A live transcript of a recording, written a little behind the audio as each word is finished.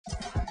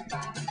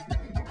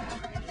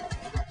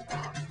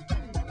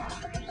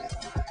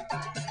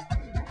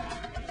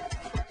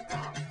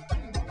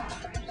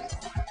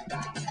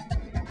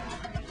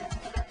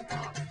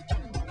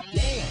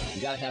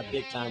You got to have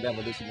big-time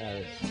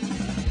revolutionaries.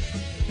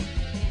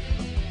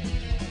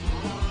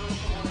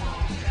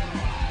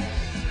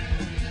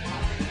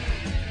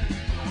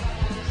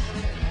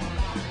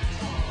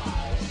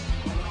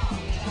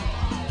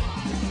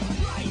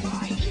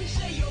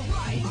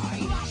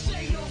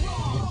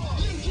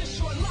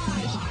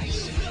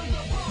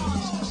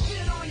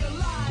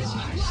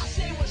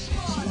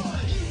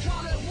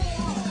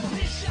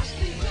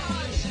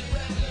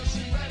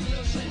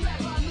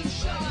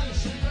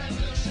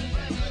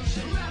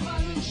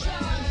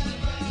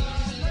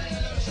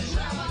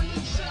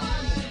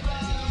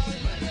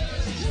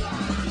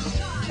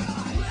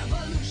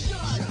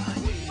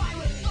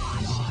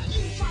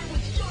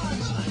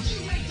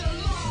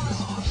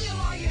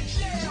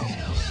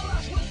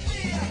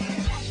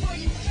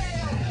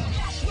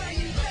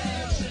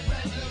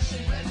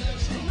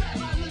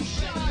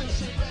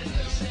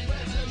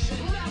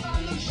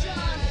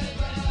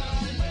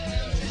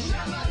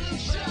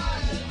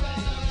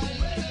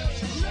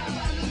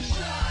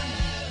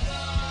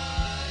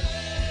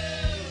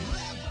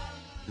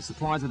 The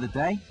surprise of the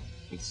day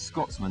is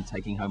Scotsman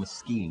taking home a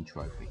skiing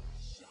trophy.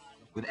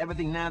 With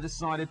everything now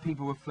decided,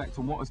 people reflect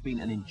on what has been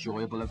an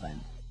enjoyable event.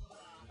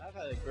 I've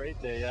had a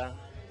great day, yeah.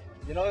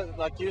 You know,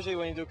 like usually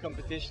when you do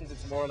competitions,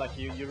 it's more like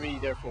you're really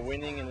there for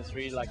winning, and it's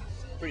really like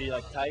pretty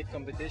like tight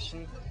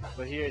competition.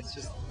 But here it's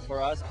just,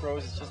 for us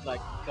pros, it's just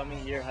like coming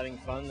here, having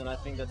fun, and I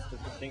think that's the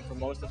thing for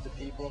most of the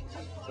people.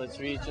 So it's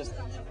really just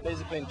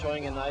basically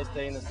enjoying a nice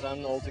day in the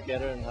sun all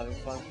together and having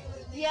fun.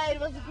 Yeah, it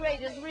was great.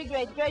 It was really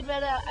great. Great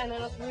weather, and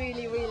it was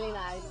really, really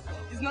nice.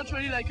 It's not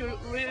really like a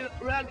real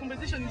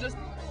competition. You just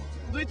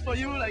do it for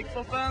you, like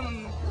for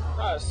fun.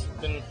 Oh, it's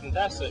been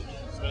fantastic.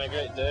 It's been a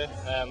great day.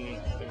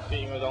 Been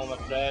competing with all my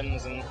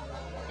friends and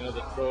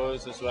the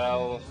pros as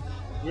well.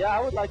 Yeah,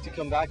 I would like to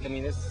come back. I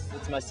mean,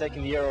 it's my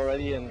second year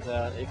already, and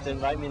if they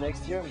invite me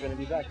next year, I'm going to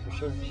be back for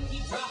sure.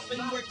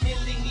 We're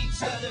killing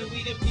each other,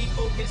 we the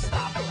people can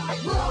stop it.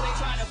 Who they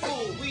trying to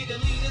fool? We the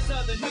leaders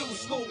of the new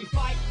school. We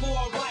fight for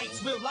our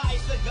rights,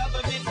 realize the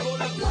government full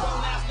of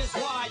don't ask us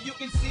why. You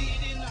can see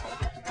it in the...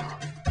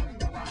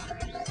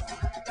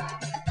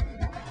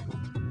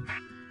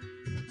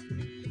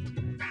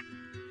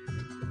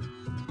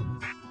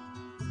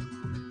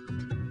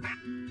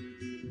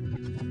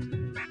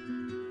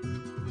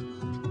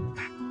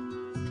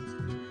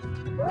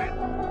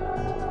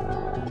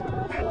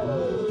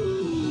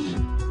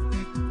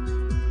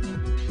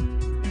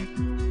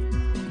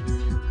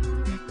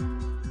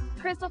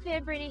 Crystal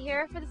Fambrini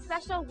here for the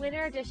special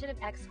winter edition of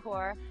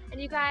Xcorps, and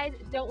you guys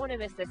don't want to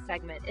miss this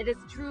segment. It is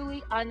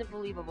truly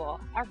unbelievable.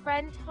 Our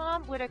friend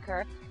Tom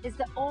Whitaker is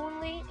the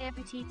only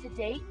amputee to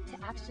date to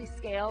actually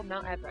scale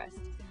Mount Everest.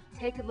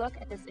 Take a look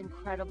at this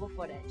incredible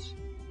footage.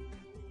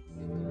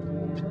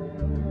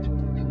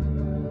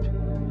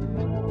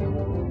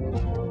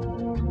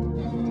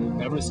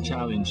 Everest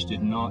Challenge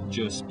did not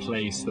just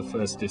place the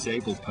first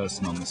disabled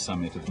person on the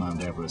summit of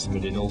Mount Everest,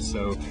 but it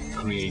also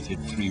created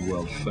 3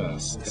 world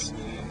firsts.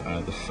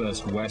 The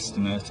first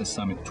Westerner to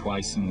summit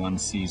twice in one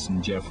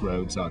season, Jeff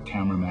Rhodes, our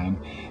cameraman,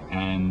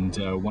 and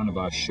one of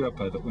our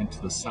Sherpa that went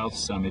to the South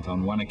Summit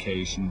on one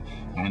occasion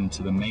and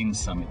to the main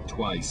summit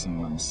twice in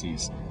one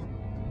season.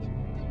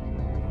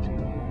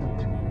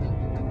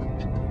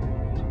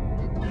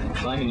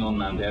 Climbing on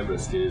Mount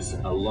Everest is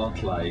a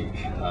lot like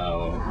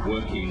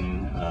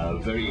working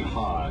very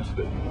hard,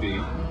 but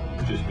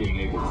just being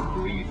able to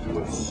breathe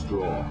through a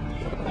straw.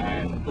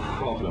 And the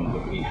problem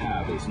that we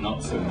have is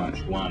not so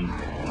much one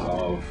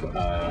of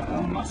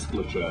our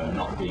musculature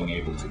not being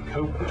able to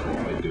cope with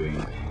what we're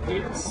doing.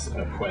 It's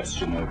a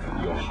question of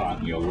your heart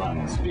and your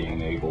lungs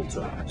being able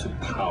to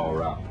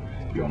power up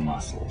your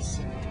muscles.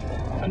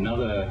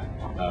 Another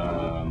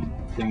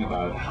thing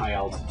about high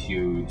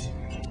altitude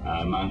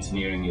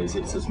mountaineering is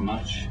it's as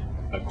much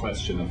a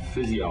question of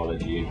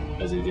physiology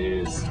as it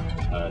is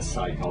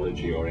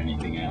psychology or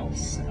anything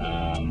else.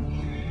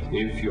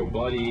 If your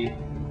body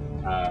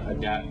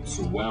adapts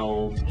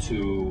well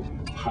to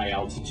high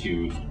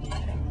altitude,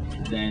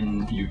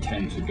 then you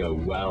tend to go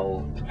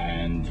well,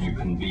 and you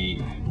can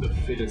be the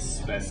fittest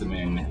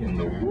specimen in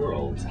the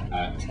world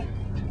at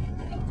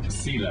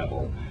sea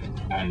level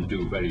and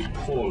do very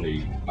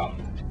poorly up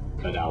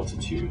at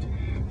altitude.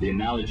 The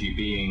analogy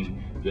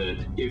being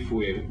that if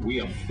we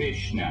are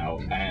fish now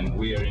and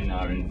we are in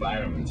our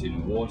environment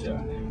in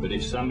water, but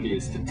if somebody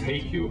is to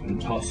take you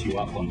and toss you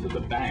up onto the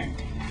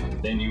bank,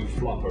 then you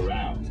flop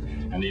around.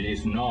 And it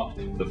is not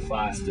the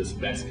fastest,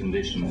 best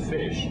conditioned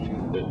fish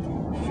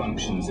that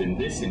functions in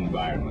this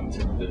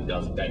environment that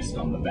does best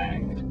on the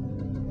bank.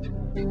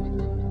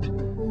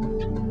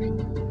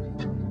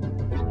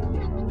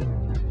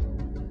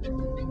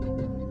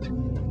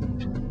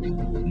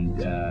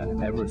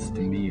 Everest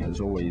to me has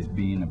always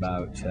been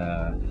about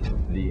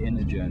the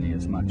inner journey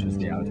as much as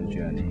the outer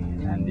journey,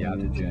 and the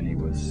outer journey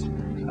was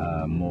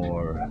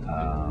more,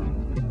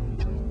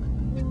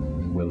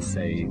 we'll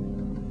say,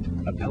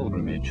 a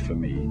pilgrimage for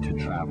me to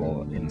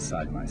travel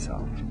inside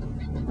myself.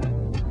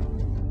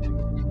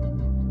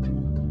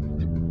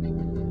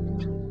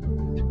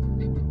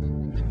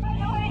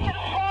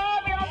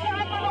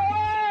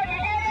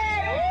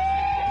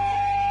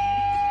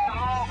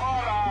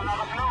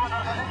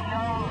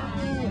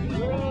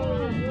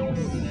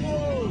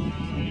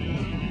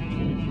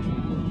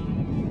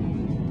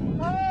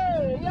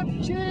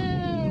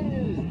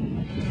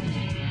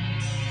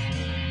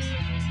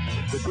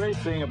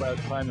 great thing about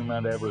climbing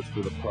Mount Everest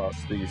with a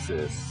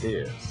prosthesis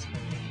is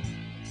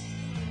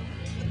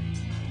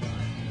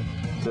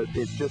that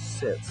it just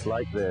sits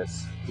like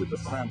this with the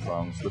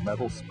crampons, the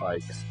metal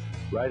spikes,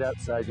 right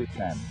outside your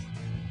tent.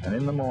 And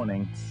in the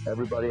morning,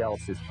 everybody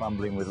else is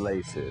fumbling with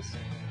laces.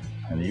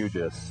 And you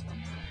just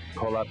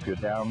pull up your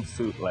down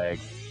suit leg,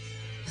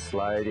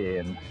 slide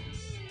in,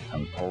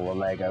 and pull the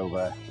leg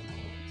over,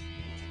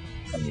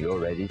 and you're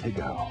ready to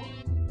go.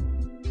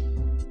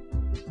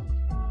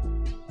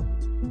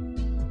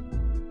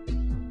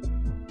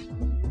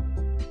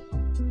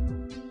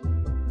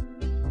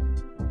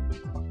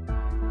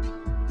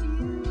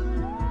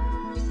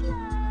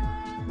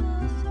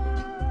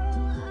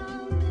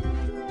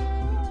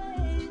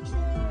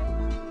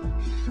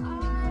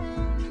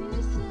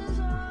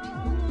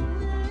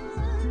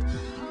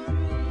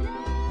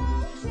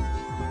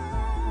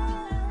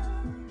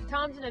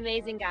 Tom's an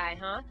amazing guy,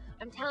 huh?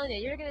 I'm telling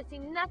you, you're gonna see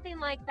nothing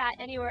like that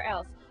anywhere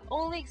else.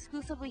 Only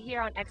exclusively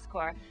here on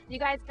Xcorps. You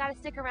guys gotta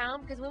stick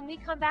around because when we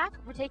come back,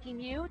 we're taking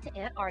you to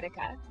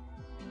Antarctica.